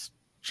 it's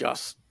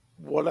just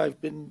what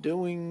I've been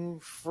doing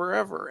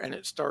forever. And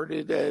it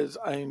started as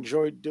I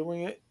enjoyed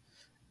doing it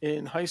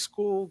in high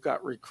school,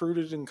 got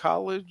recruited in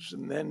college,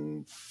 and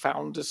then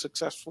found a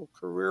successful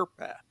career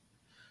path.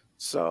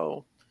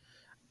 So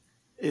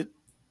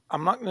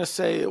I'm not going to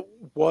say it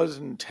was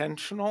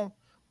intentional,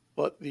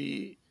 but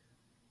the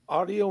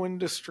audio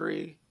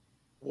industry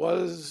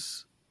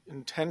was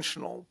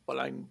intentional, but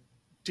I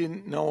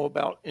didn't know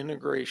about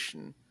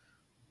integration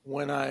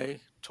when I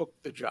took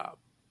the job.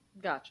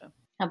 Gotcha.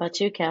 How about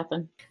you,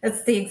 Catherine?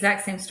 That's the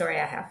exact same story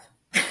I have.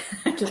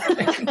 Just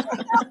kidding.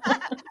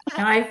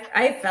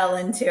 I fell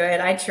into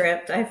it. I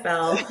tripped. I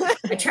fell.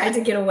 I tried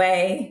to get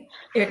away.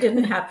 It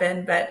didn't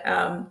happen. But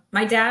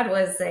my dad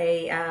was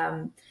a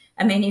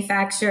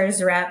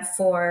manufacturer's rep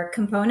for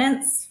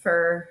components,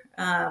 for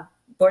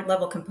board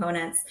level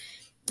components.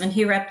 And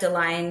he repped a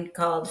line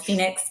called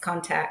Phoenix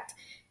Contact.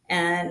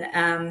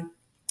 And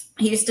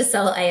he used to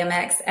sell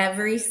AMX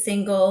every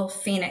single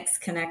Phoenix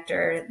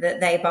connector that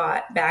they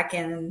bought back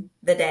in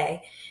the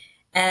day.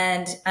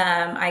 And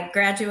I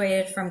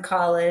graduated from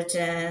college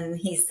and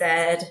he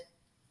said,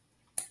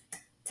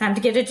 time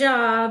to get a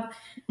job.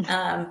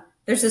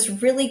 There's this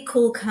really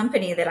cool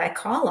company that I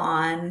call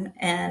on,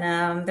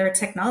 and they're a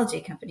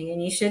technology company,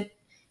 and you should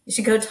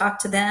go talk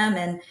to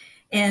them.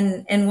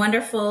 And in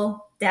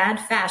wonderful dad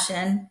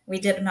fashion, we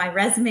did my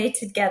resume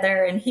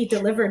together, and he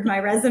delivered my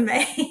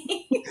resume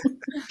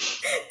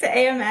to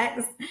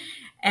AMX.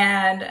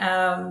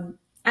 And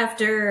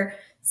after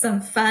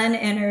some fun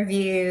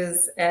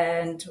interviews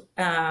and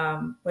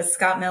with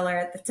Scott Miller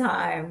at the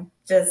time,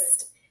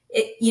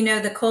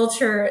 the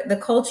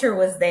culture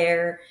was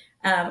there.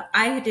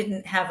 I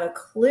didn't have a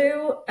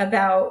clue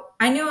about,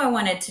 I knew I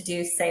wanted to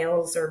do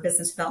sales or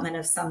business development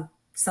of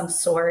some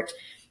sort.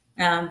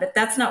 But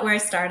that's not where I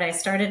started. I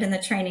started in the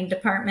training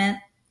department,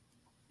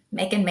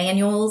 making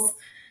manuals,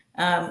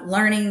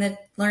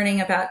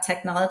 learning about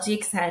technology,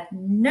 because I had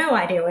no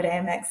idea what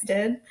AMX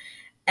did.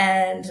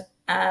 And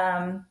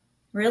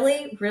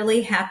really,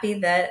 really happy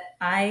that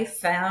it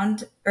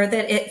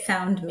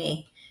found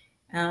me.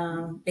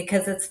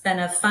 Because it's been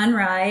a fun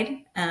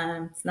ride.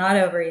 It's not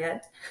over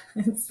yet.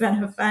 It's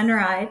been a fun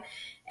ride.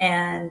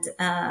 And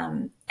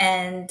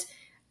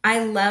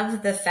I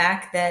love the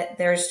fact that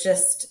there's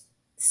just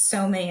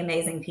so many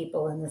amazing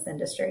people in this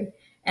industry.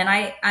 And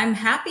I'm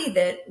happy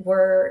that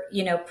we're,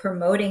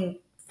 promoting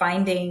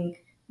finding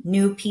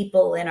new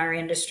people in our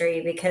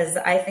industry, because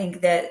I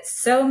think that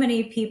so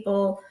many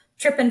people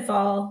trip and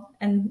fall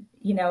and,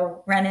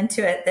 run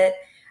into it, that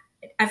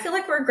I feel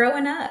like we're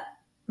growing up.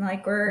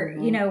 Like we're,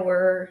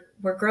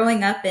 we're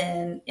growing up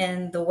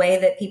in the way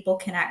that people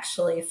can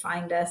actually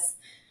find us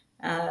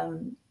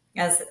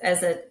as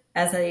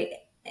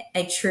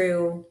a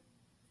true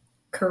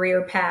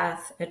career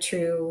path, a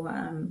true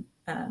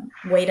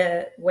way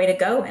to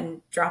go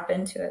and drop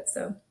into it.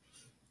 So,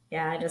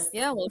 yeah, I just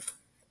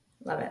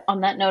love it.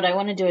 On that note, I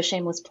want to do a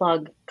shameless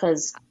plug,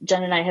 because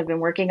Jen and I have been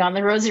working on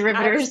the Rosie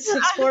Riveters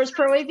Explorers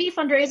Pro AV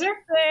fundraiser.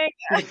 You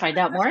can find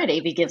out more at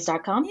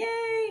avgives.com.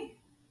 Yay!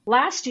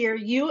 Last year,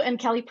 you and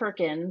Kelly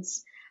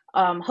Perkins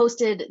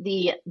hosted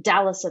the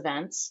Dallas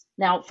events.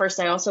 Now, first,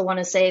 I also want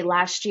to say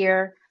last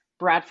year,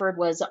 Bradford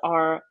was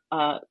our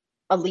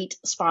elite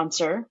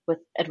sponsor with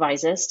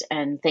Advisist,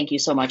 and thank you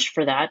so much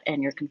for that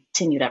and your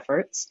continued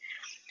efforts.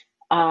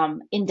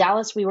 In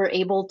Dallas, we were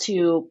able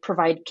to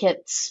provide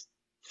kits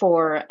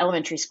for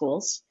elementary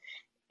schools,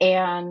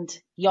 and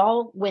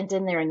y'all went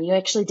in there and you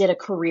actually did a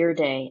career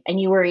day, and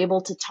you were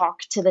able to talk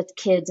to the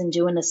kids and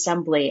do an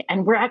assembly,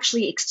 and we're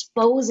actually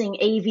exposing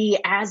AV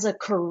as a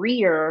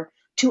career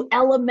to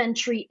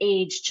elementary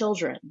age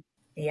children.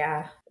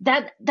 Yeah.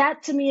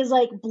 That to me is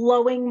like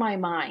blowing my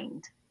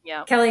mind.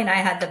 Yeah. Kelly and I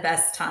had the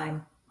best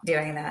time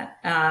doing that.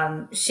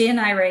 She and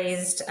I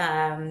raised,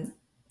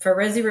 for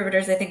Rosie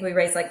Riveters, I think we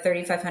raised like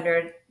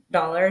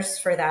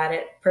 $3,500 for that.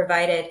 It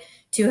provided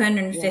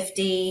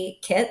 250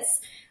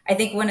 kits. I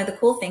think one of the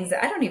cool things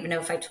that I don't even know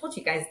if I told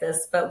you guys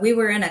this, but we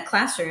were in a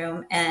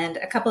classroom and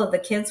a couple of the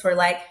kids were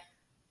like,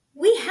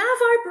 we have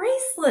our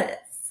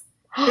bracelets.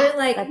 They're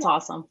like, that's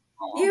awesome.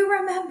 You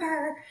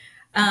remember.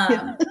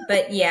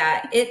 But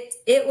yeah,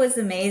 it was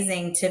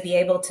amazing to be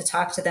able to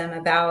talk to them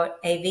about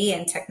AV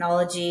and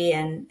technology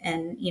and,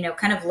 you know,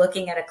 kind of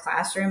looking at a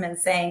classroom and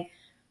saying,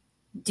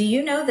 do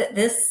you know that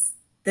this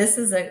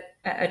is a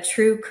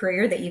true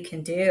career that you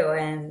can do?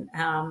 And,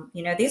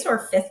 you know, these were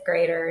fifth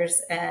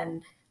graders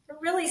and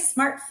really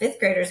smart fifth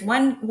graders.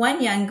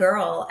 One young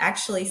girl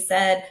actually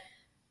said,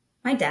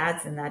 my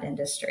dad's in that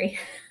industry.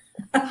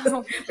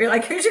 We're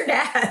like, who's your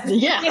dad?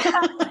 Yeah.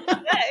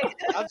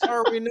 That's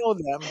how we know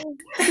them.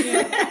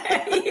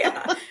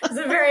 Yeah, it's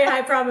a very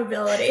high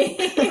probability.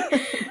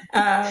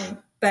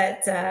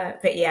 But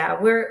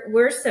yeah,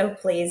 we're so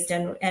pleased,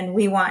 and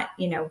we want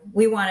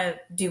to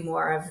do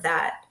more of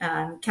that.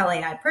 Kelly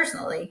and I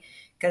personally,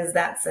 because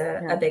that's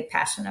a big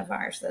passion of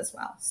ours as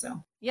well.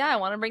 So yeah, I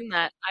want to bring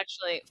that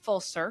actually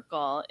full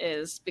circle,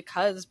 is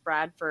because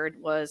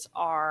Bradford was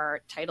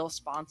our title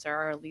sponsor,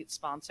 our elite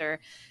sponsor.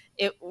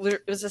 It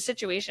was a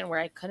situation where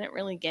I couldn't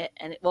really get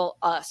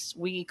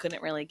we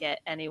couldn't really get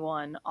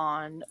anyone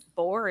on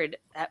board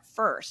at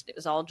first. It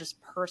was all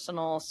just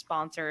personal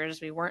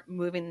sponsors. We weren't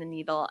moving the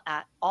needle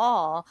at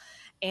all.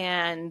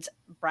 And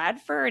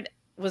Bradford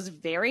was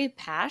very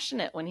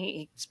passionate when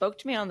he spoke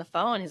to me on the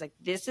phone. He's like,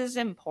 this is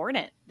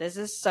important. This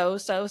is so,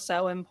 so,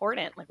 so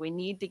important. Like, we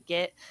need to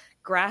get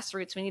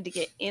grassroots. We need to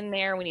get in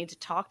there. We need to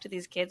talk to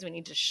these kids. We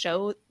need to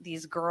show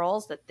these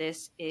girls that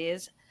this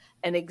is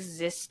an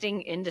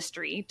existing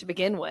industry to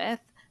begin with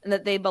and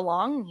that they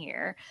belong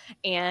here.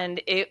 And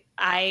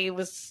I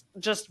was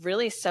just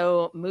really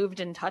so moved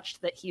and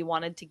touched that he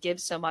wanted to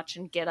give so much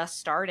and get us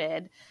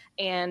started.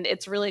 And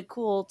it's really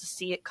cool to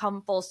see it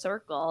come full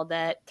circle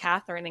that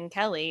Catherine and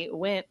Kelly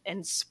went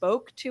and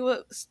spoke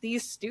to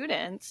these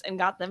students and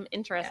got them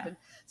interested.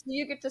 Yeah. So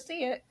you get to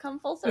see it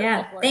come full circle.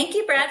 Yeah. Thank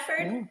you,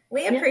 Bradford. Yeah.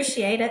 We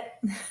appreciate it.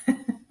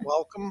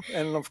 Welcome.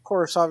 And of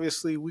course,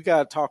 obviously, we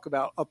got to talk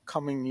about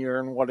upcoming year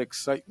and what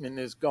excitement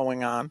is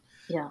going on.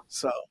 Yeah.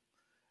 So,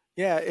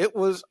 yeah, it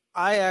was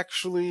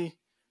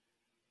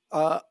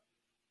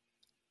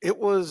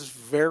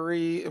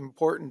very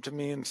important to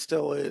me, and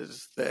still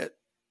is, that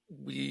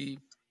we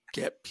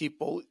get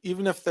people,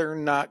 even if they're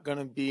not going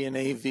to be in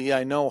AV.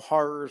 I know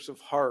horrors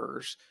of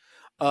horrors,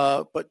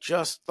 but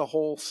just the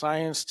whole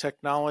science,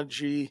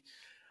 technology,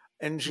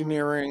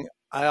 engineering.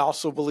 I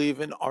also believe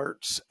in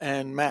arts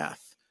and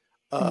math.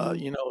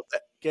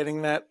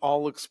 Getting that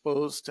all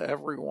exposed to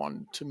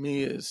everyone, to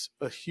me, is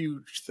a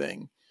huge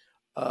thing.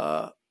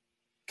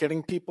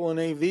 Getting people in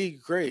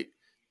AV, great.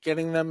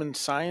 Getting them in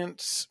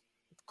science,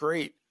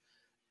 great.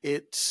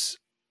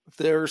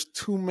 There's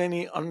too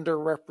many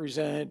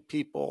underrepresented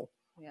people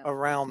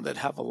around that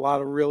have a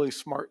lot of really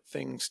smart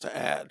things to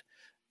add.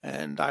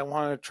 And I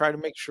want to try to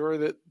make sure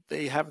that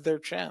they have their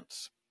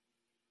chance.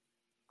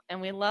 And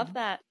we love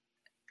that.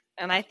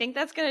 And I think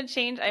that's going to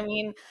change. I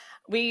mean,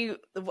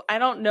 I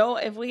don't know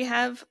if we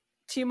have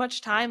too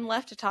much time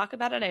left to talk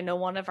about it. I know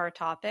one of our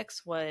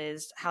topics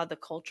was how the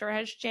culture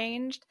has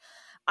changed.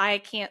 I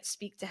can't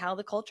speak to how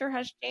the culture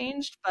has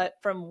changed, but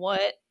from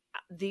what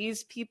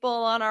these people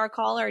on our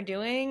call are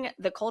doing,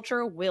 the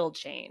culture will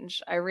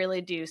change. I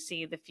really do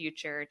see the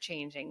future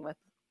changing with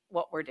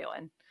what we're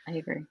doing. I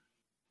agree.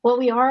 Well,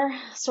 we are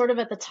sort of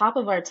at the top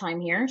of our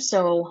time here,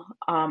 so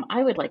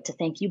I would like to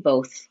thank you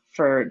both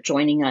for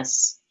joining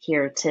us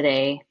here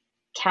today.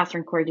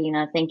 Catherine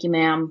Cordina, thank you,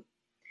 ma'am.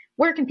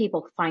 Where can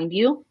people find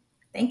you?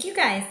 Thank you,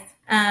 guys.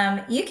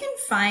 You can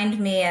find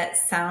me at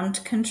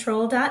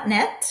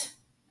soundcontrol.net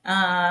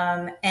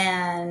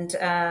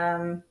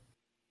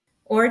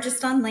or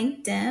just on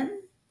LinkedIn.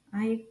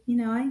 I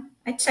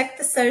check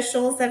the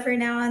socials every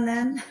now and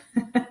then.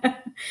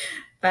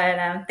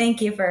 But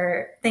thank you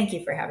for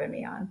having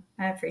me on.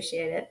 I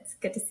appreciate it. It's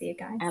good to see you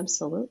guys.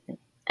 Absolutely.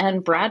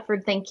 And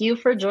Bradford, thank you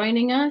for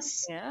joining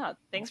us. Yeah,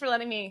 thanks for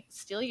letting me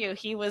steal you.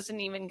 He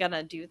wasn't even going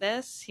to do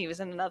this. He was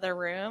in another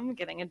room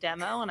getting a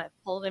demo, and I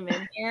pulled him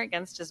in here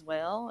against his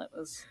will.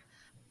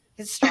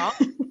 He's strong.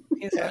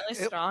 He's really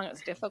strong. It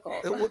was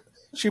difficult.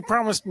 She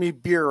promised me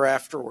beer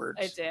afterwards.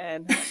 I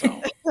did.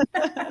 So.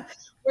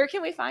 Where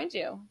can we find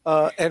you?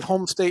 At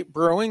Home State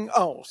Brewing.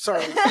 Oh,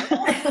 sorry.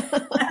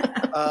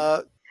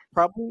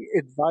 Probably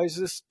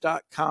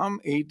advisist.com,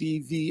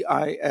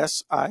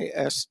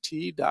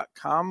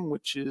 advisist.com,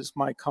 which is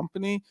my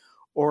company,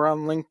 or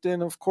on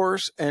LinkedIn, of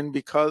course. And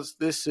because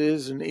this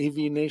is an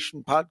AV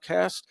Nation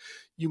podcast,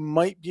 you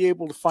might be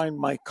able to find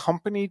my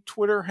company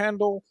Twitter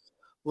handle,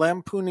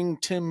 Lampooning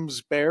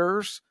Tim's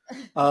Bears,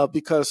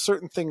 because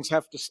certain things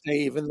have to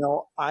stay, even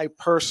though I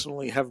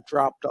personally have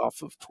dropped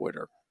off of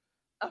Twitter.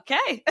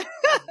 Okay.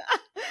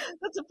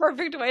 That's a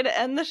perfect way to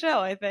end the show,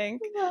 I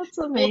think. That's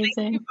amazing. Well,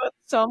 thank you both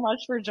so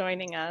much for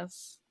joining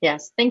us.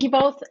 Yes, thank you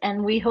both,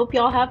 and we hope you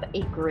all have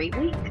a great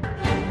week.